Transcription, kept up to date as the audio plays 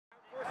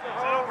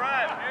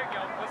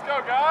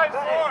Dig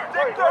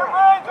their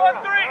minds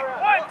on 3.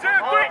 1, 2,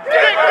 3.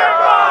 Dig their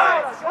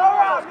minds. Go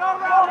round.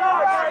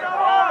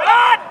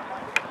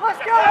 Let's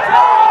go,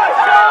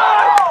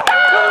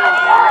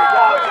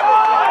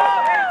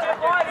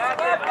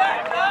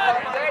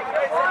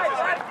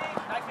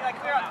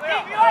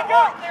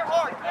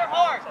 Clear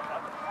hard.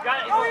 Got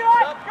it. Go,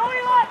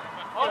 Eli.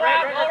 All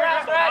around.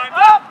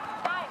 Up.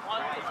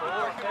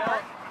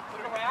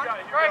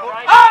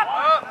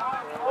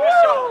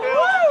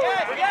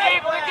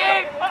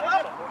 Game.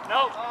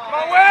 No. Come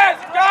on, Wes.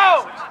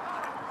 Go.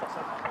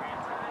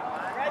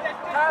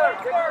 Tyler,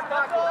 get your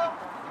tackle.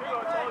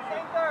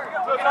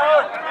 Go,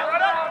 Tyler.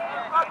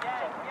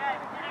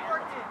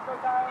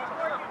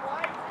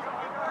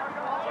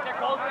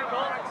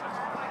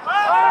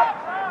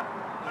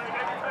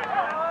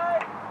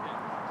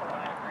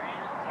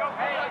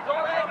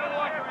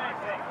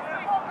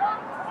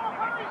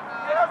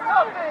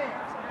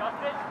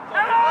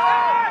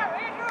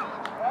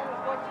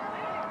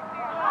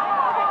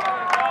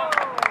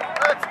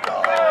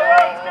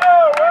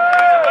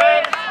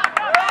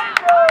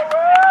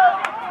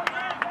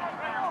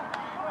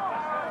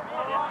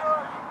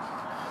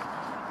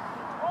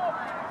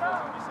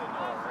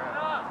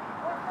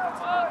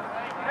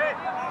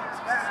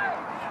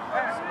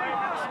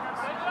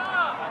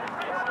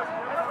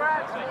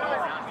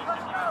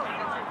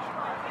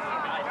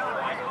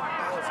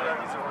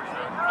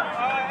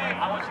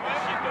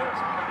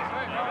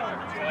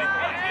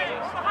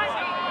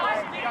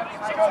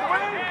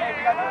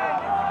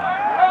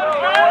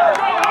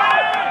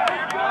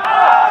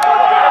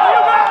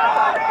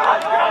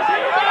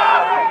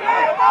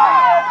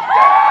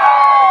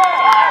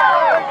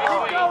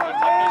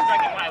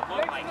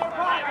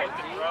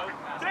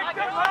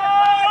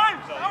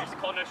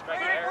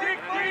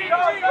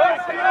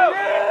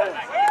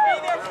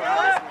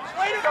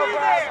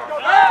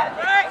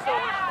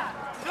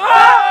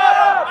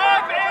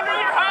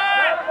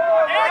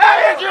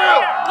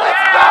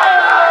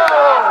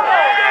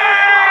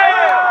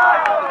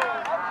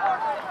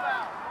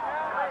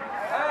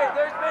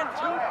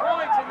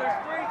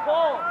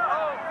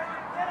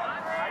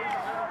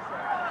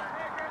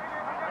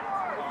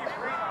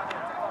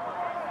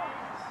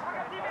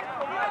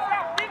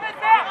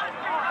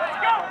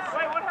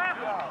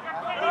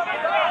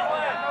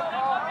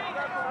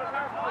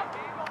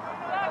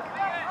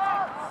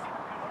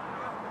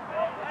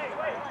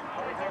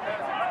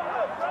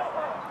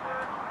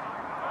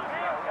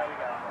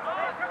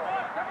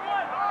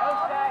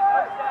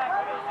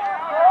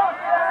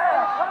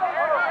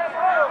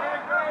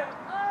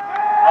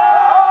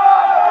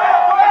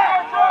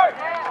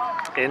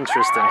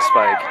 Interesting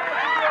spike.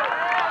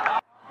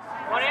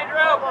 One,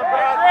 Andrew!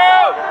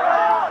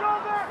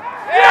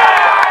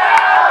 Yeah!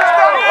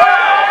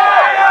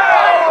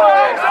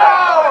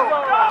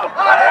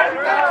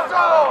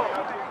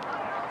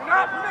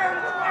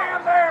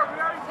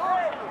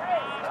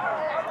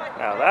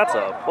 Now that's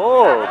a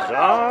bull,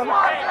 John.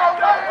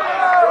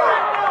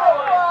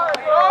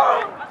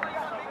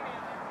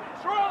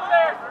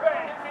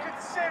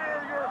 Consider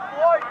your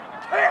flight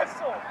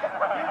canceled.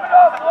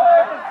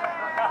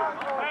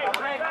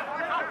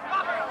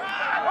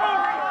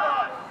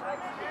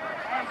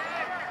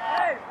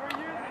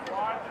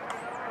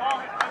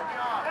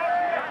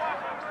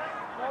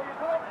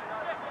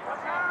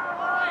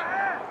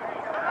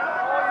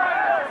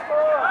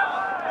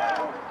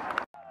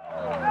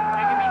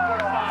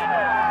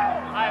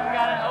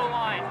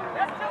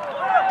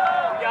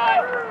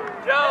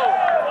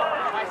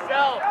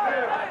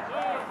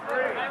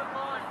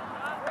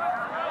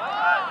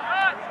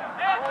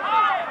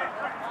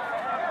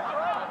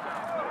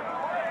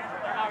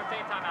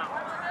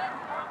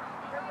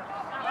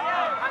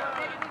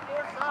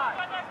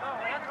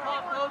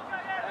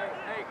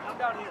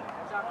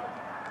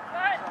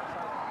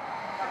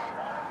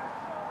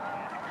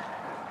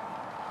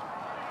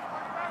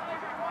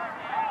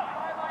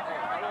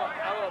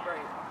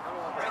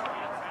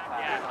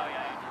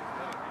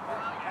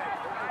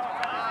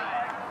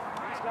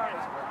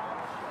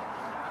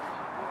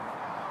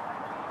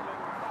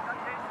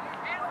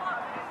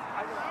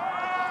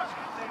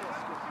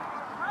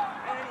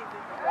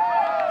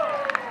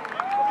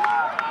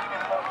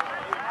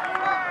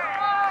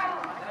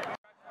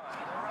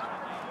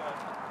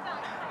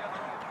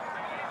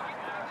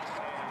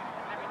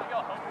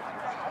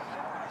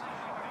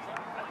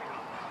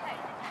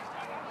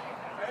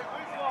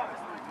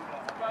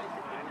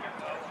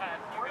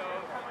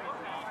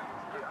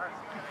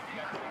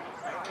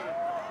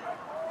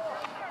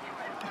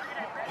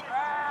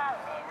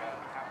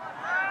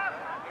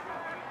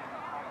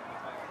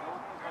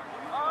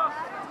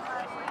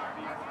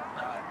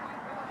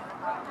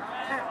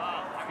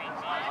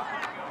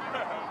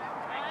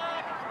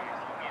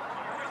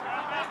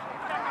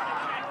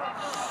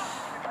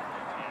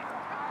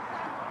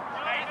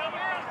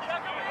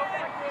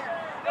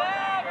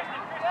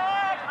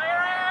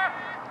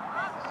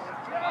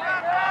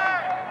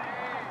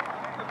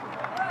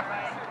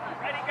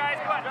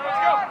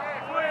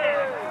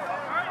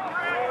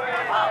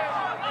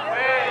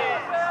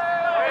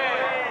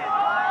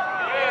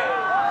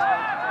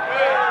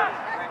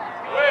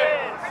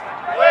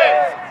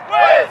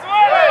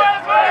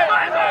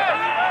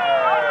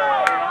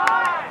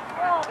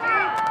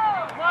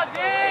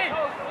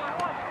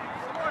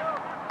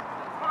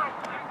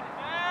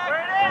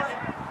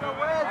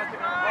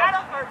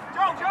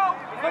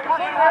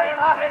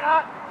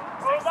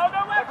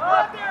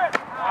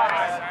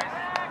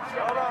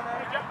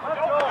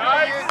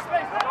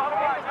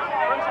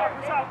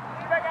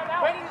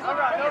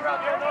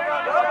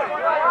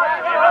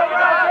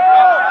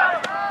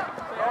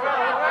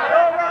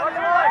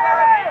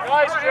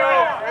 Nice,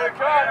 Joe. Good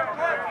cut.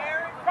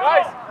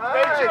 Nice.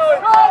 Stay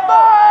chilling.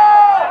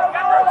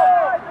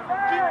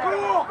 Keep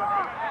cool.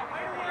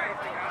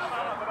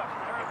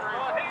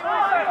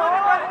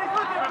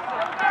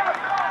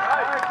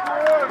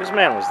 Whose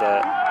man was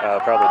that?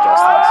 Probably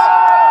Justin's.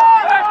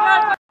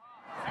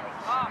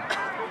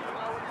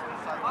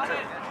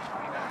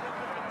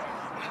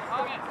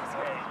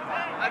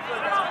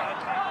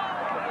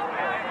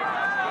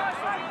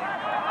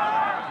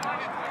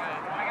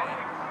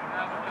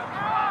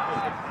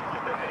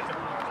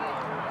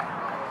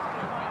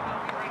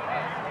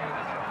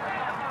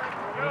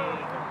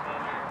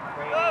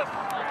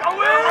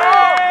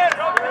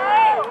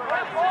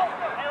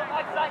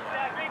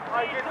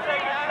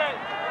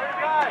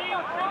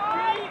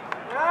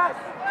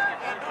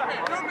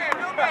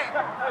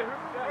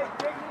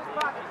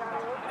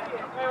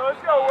 Hey,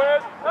 let's go,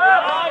 Wiz.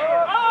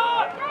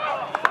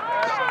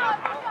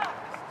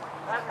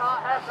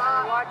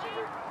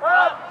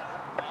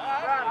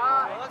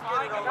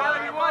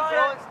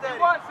 He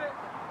wants it.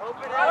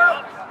 Open it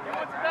up. He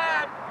wants it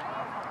bad.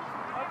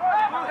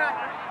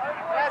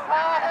 That's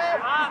high.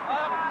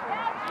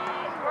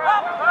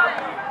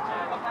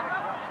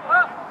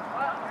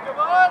 Let's go,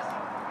 boys.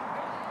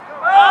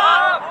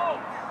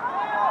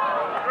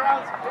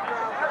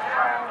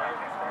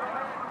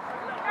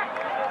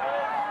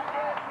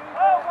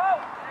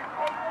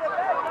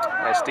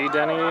 Nice D,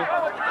 Denny.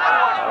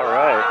 All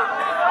right.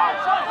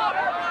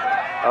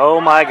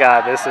 Oh my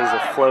God, this is a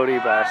floaty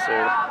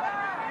bastard.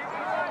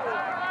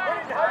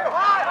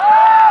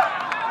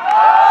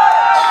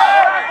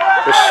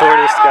 The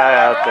shortest guy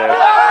out there.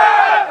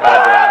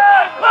 God damn.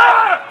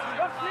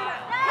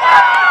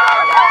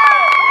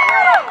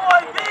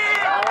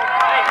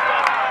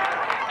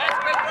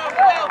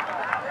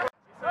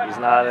 He's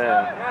not in.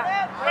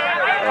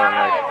 Oh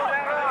my.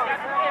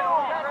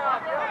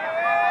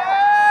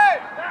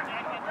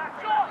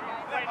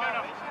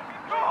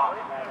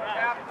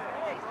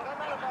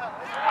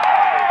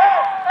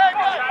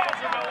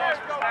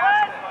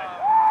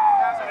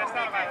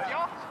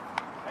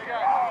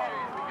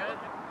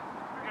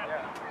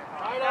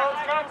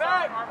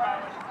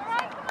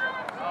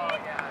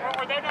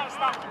 Or they're not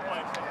stopping the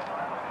play.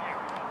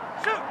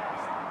 Shoot!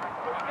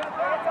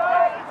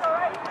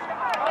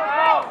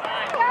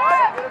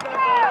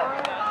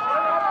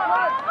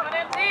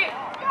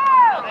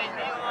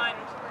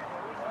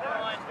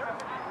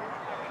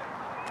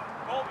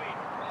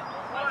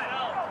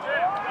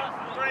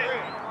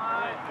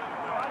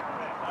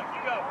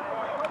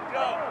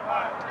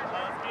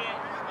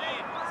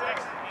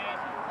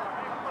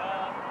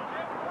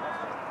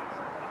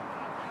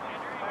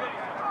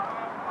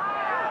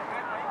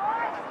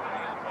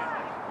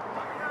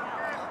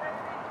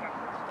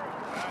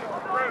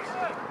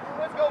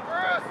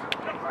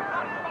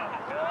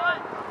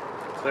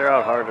 Clear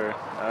out harder.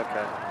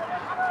 Okay.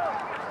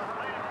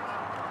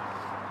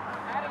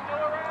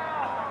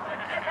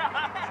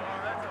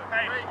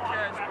 Great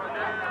catch, my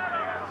dude.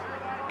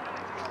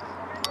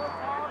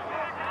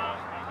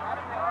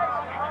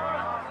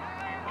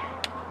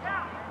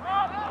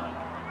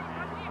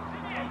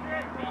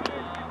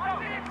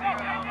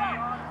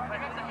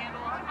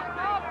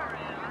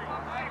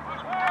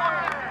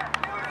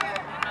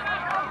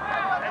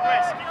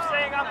 Keep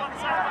staying up on the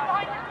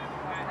sideline.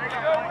 There you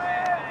go,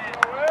 Wiz.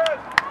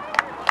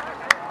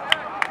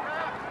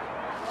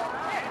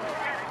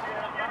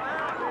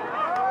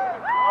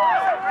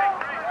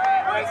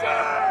 What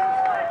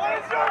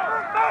is your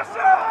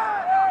profession?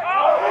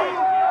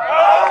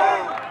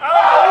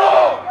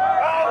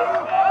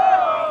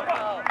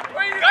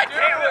 God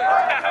damn it!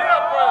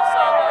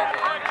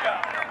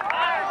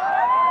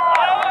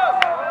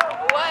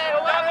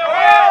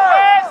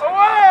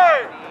 Away!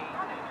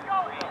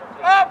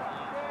 Up!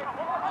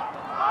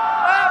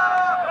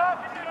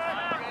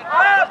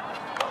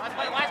 That's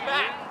my last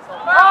back.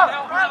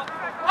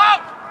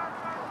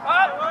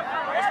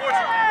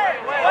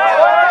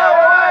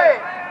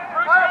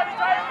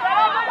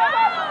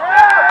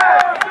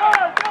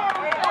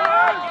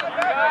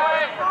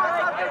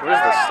 Where's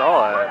the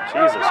stall at?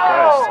 Jesus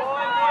Christ.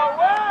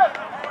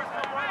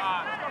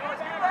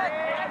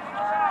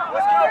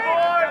 Let's go,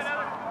 boys! Come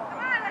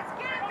on, let's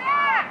get it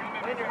back!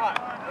 When you're hot.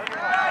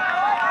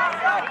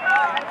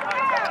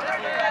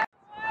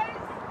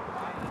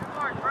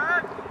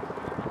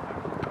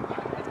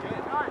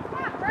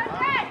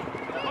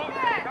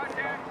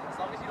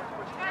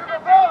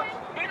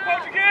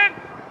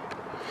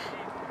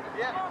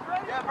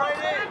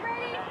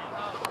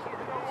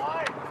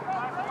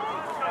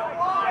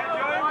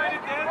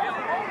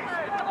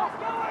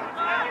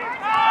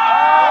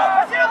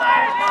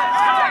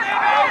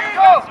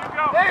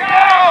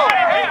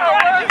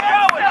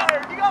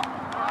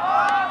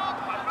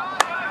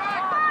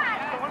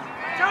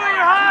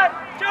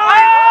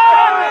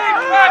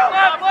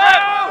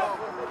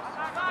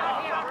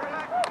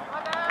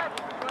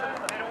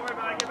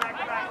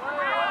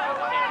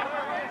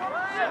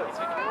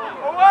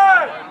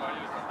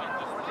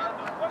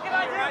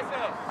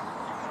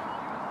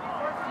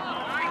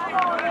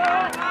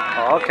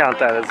 count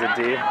that as a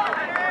D.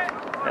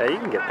 Yeah, you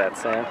can get that,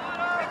 Sam.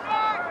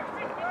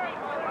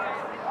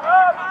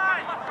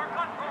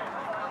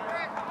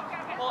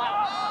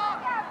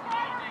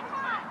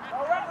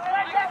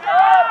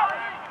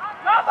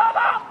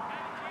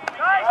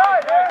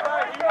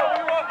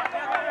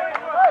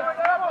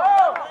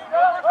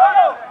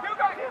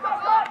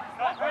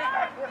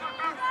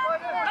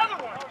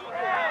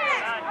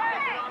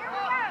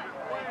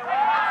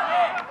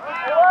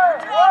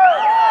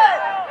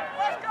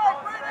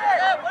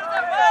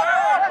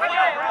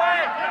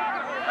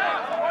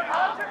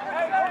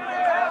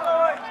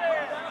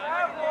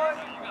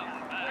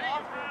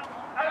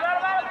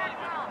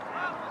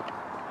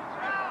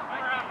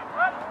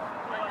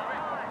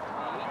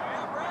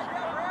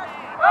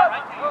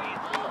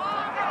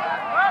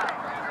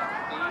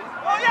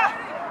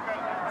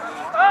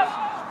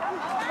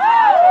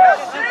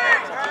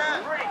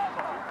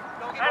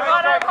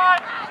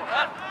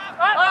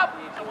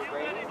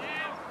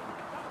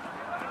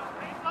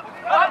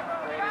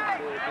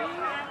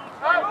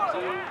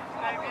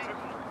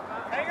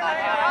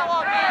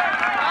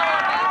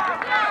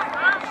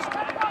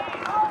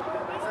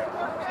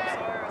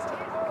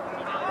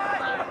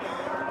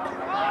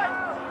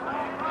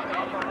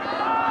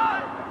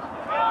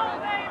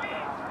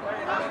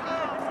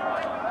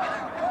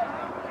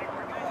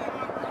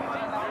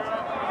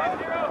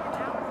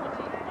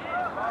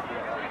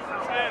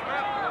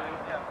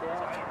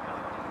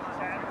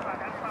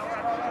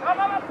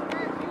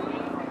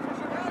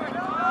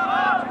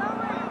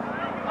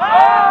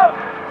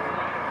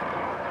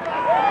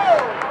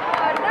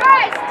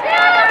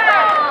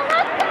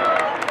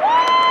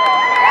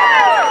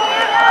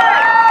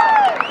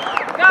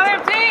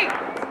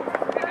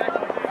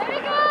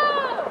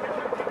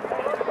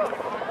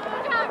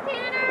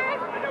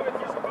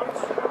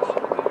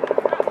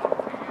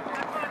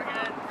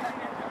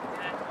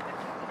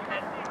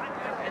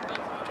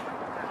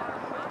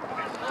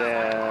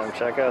 Damn,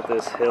 check out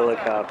this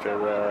helicopter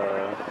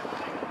though.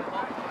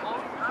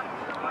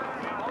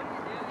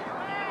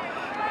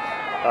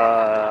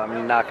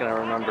 I'm not gonna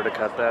remember to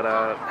cut that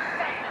out.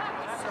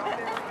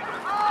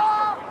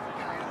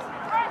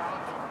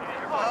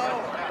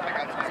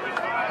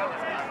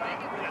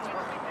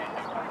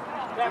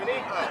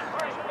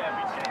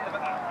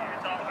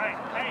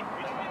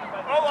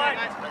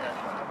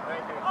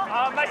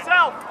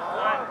 Myself.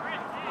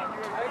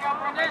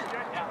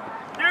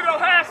 Hugo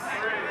Hess.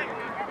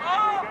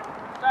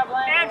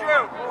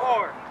 Andrew.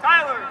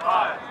 Tyler.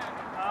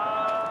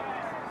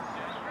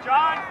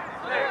 John.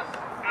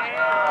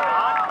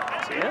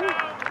 See him?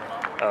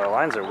 Oh, the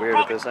lines are weird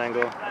at this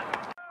angle. Nice,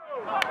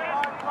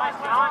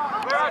 John.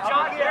 Where are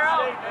John? Get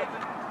out.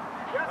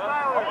 Yes,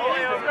 Tyler.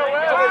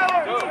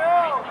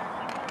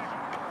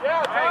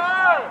 Yeah, Tyler.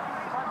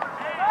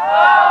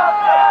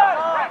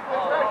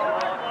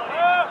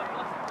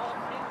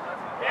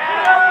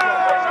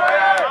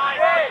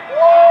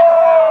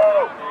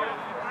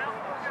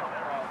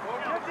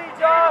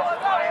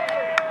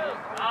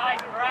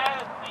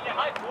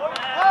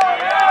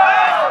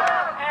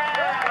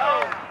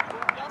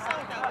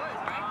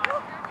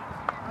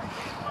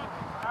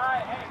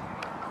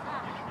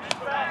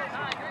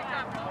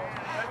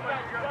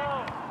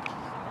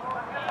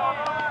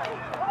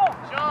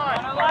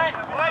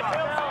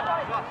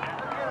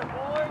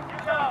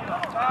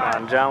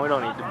 Come on, John, we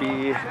don't need to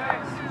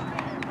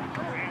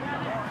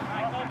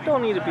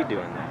be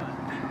doing that.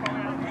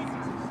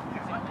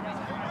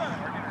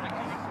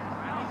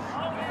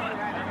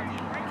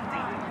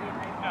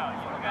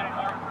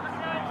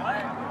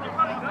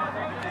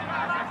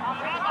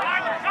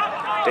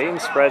 Dayton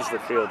spreads the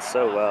field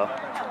so well.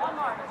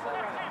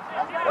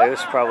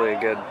 There's probably a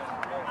good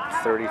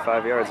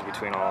 35 yards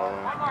between all of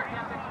them.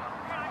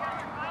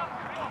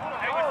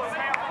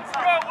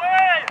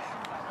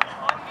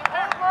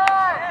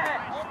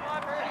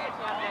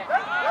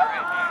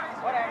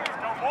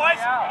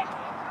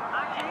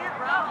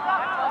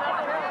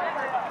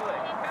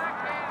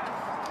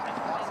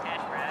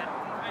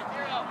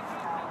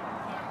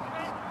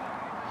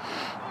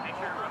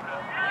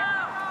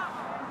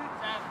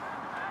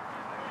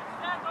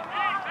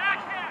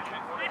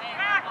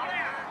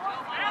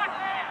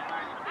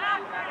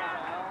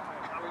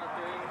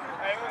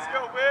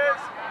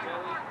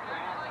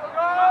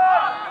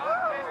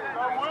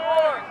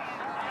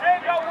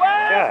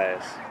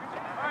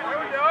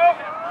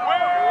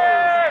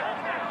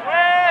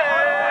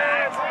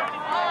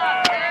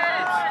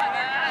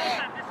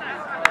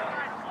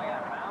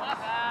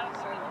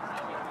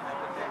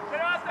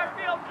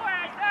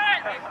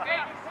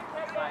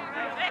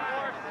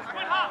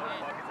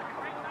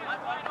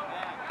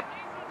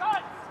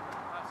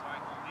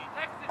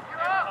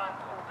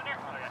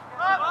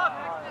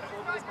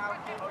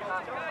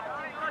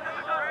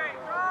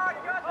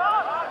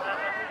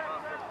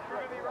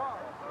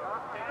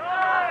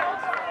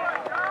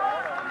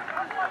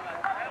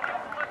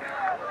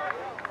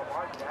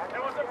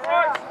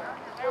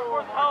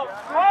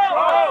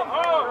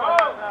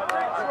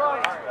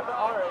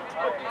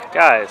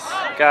 Guys.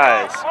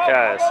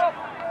 Guys.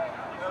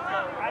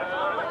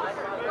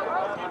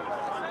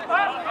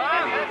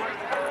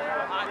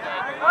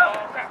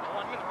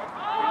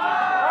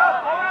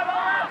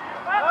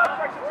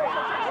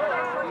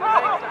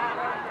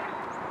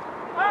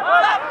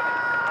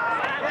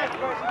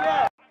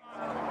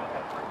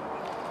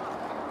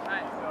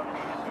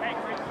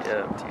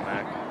 Yep,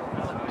 T-Mac.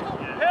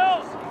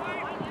 Pills!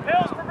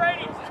 Pills for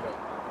Brady!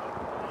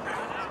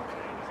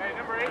 Hey,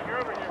 number 8, you're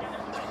over here.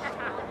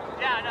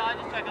 Yeah, no, I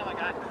just checked out my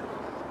guy.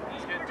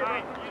 He's good,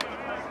 Jay.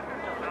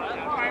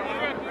 Alright, we're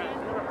good.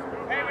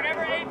 Hey,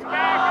 whenever 8's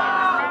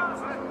back,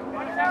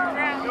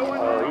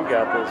 Oh, you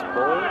got this,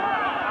 boy.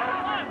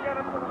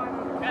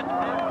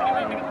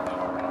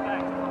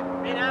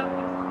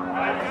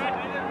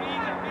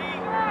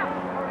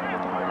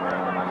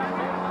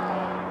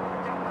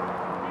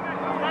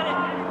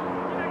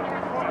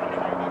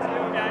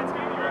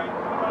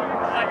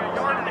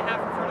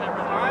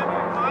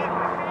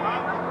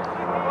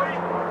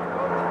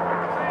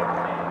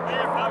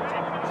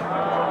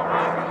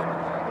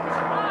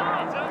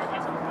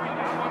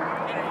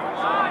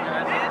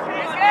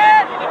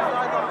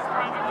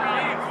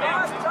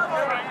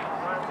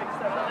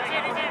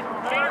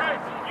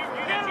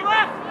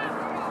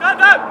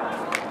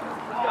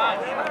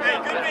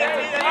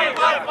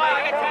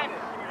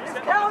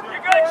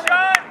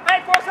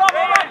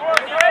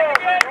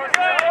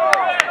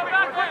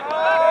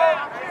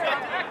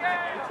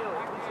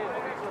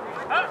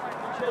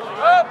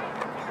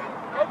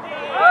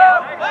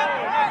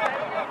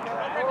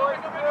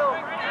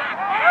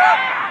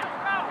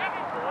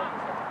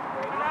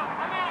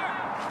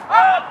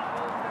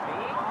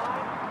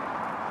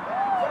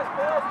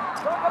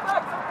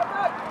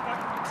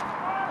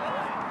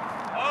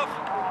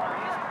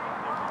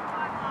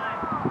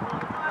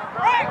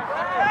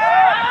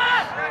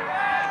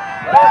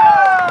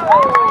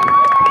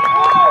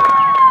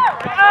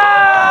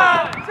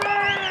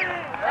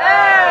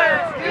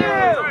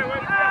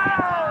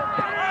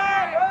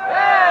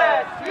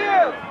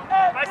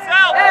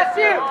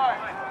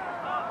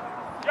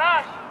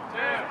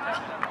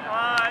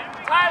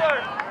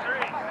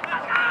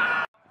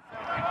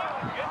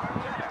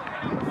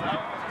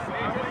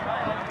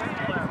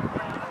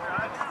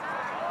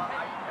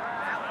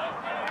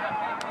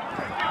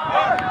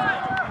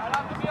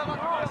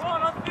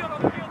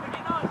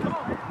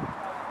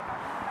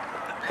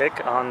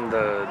 Pick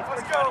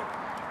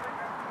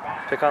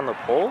on the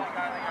pole?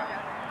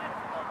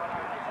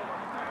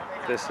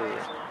 This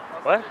is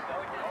what?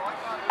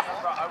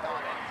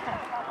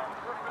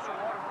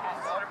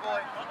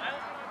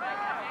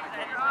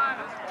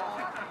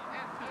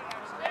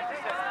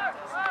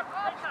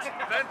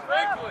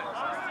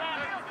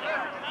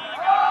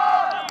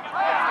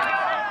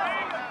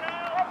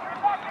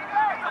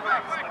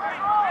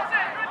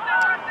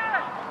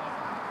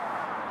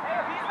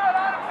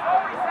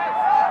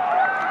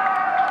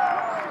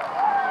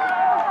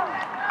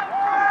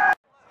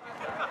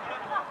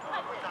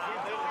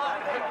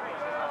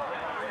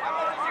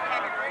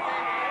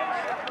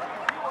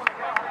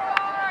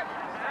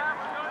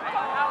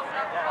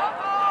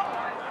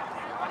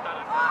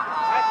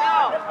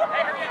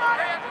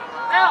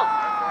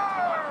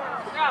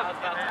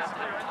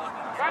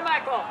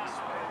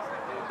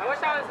 I wish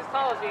I was as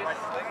tall as you. I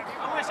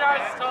wish I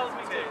was as tall as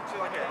me too.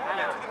 I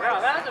know. Bro,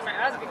 that was a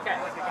good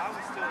catch. Like if I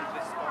was still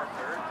just far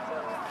third,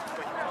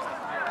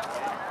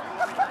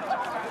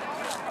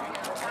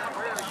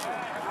 where are you?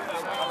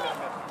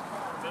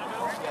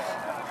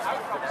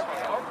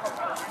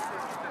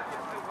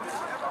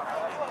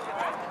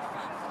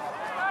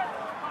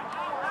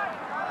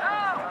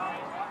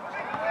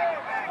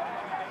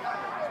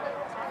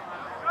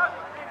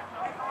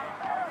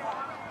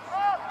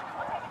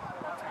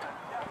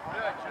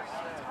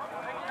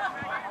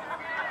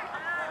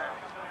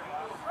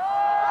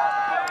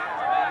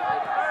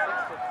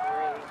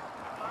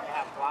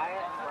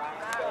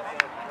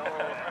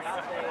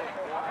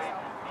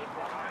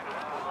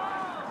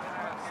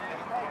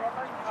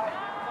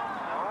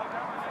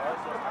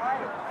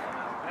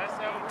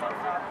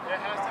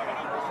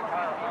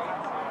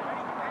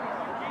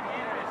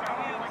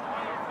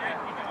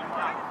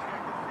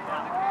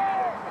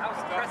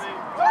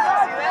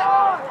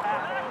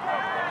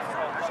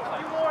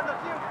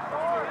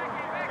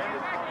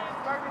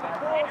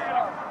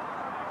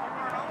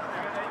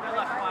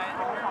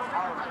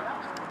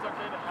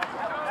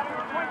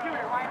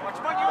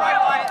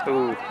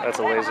 Ooh, that's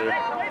a laser.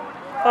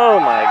 Oh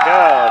my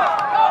god.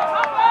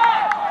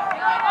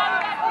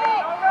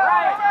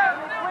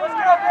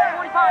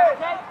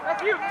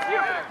 That's you, that's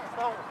you.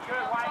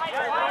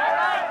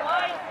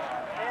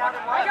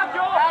 I got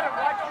Joel. I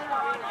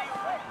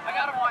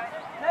got him, White.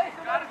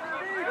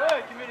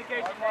 Good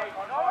communication, Nate.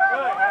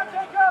 Good.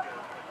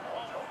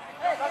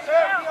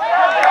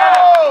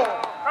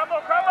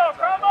 Crumble, crumble,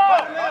 crumble.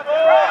 Crumble.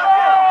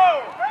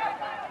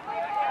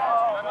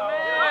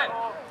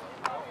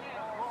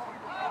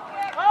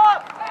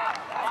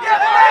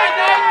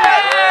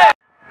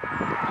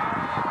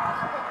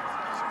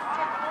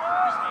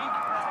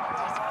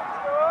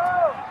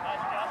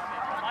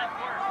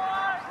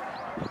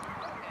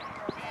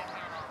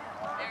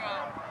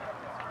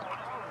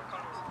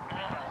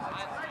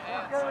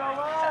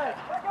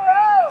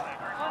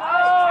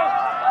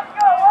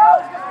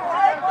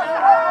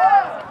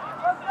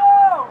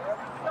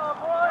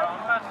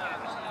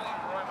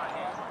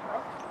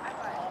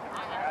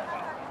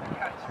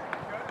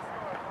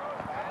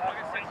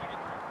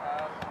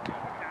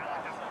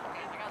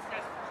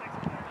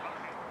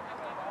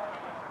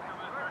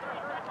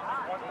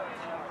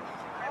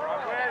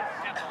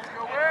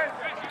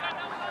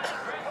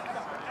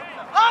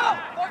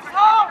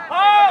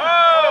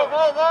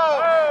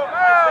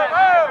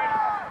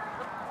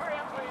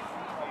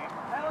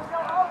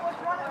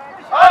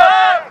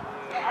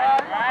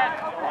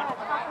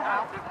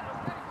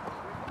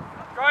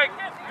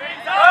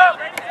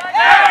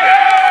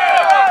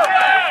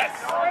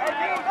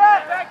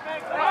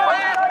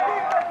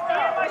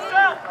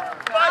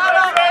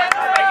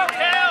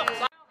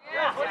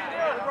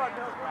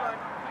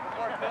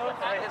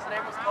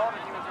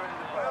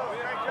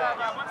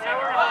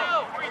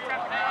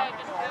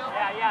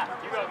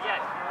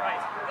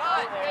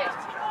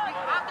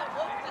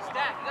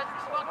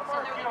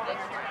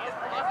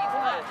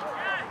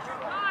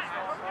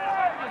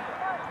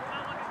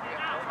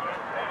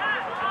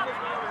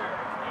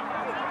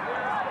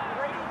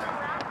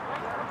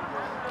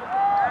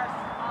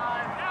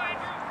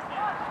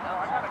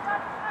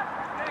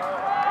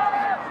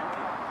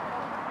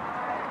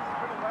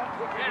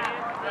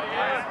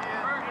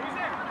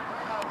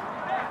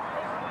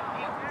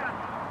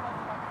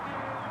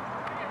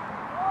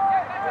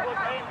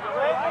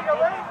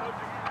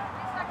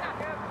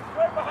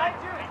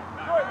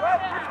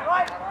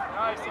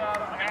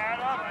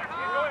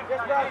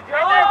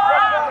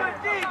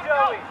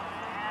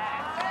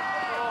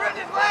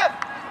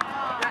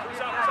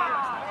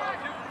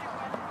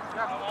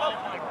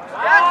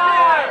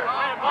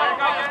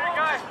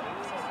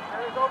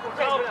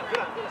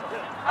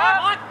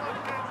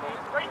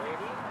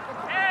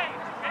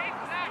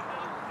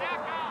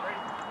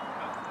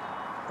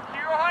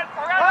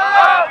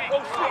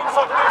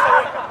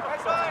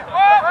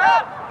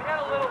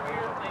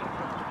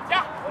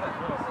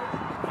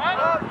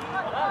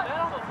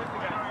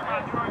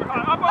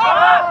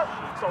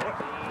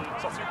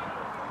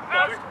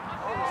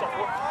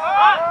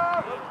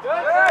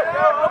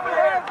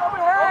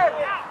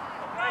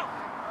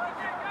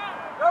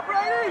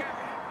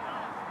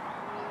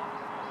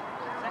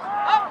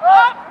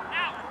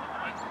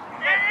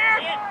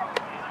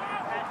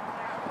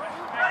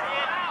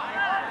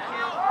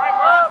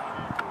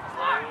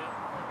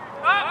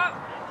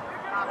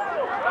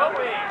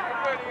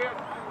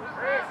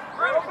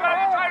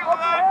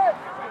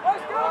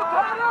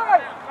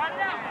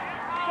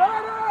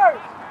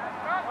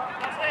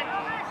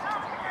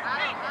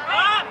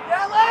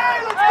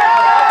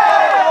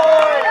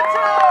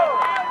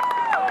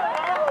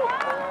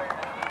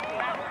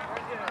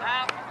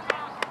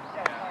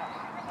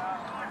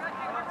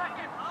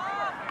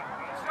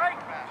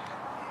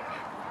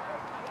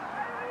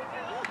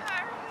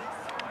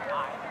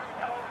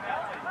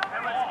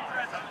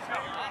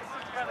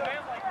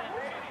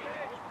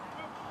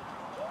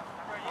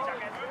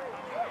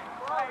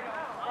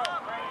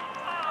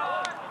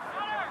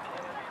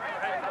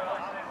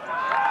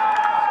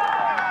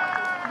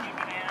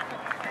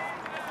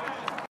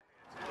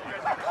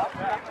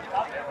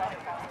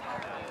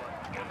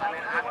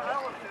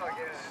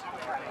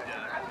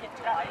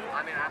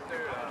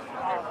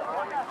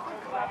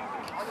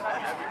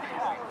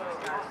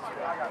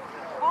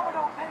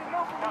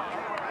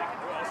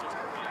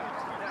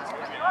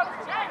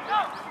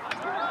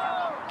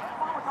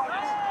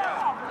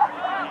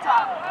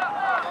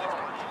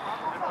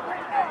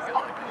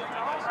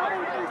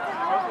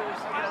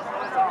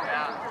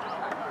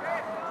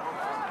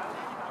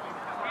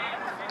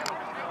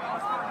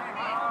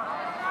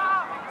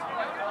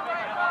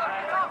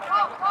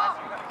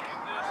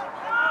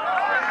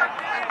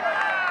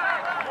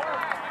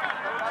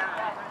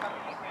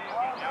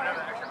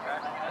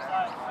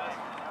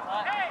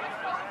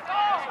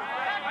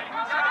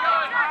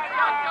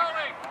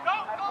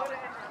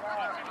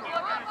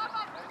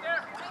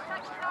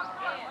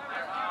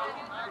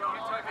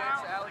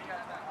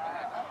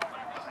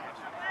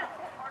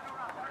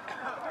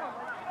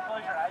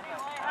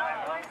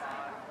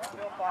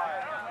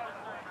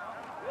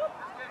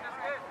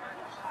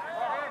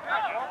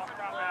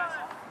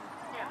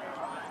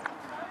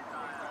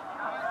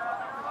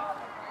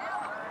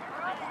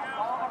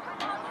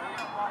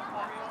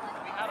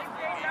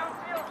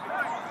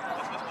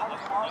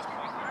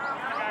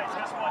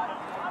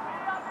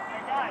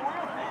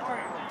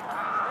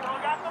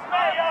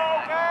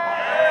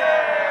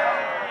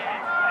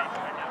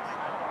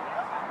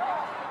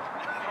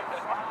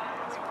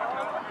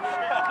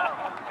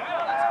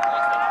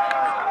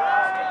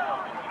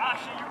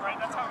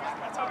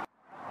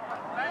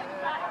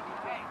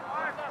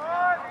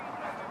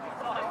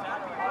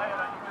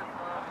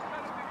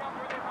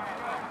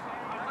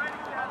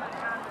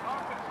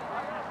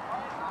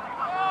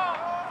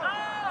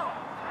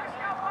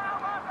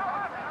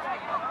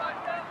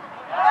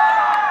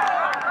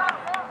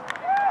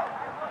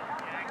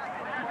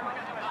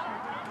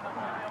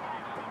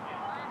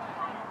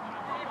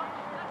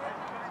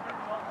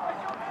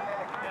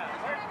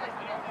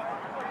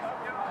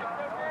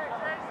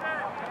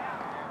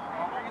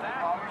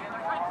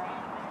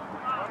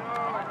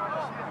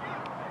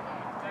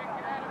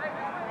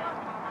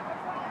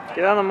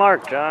 Get on the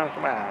mark, John.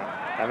 Come on.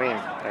 I mean,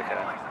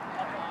 okay.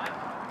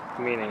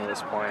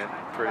 Meaningless point,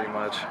 pretty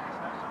much.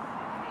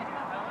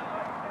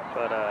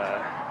 But,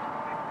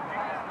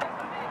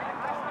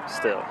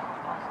 still.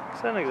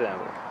 It's an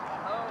example.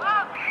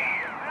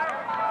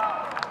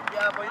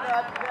 Yeah, but you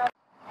know,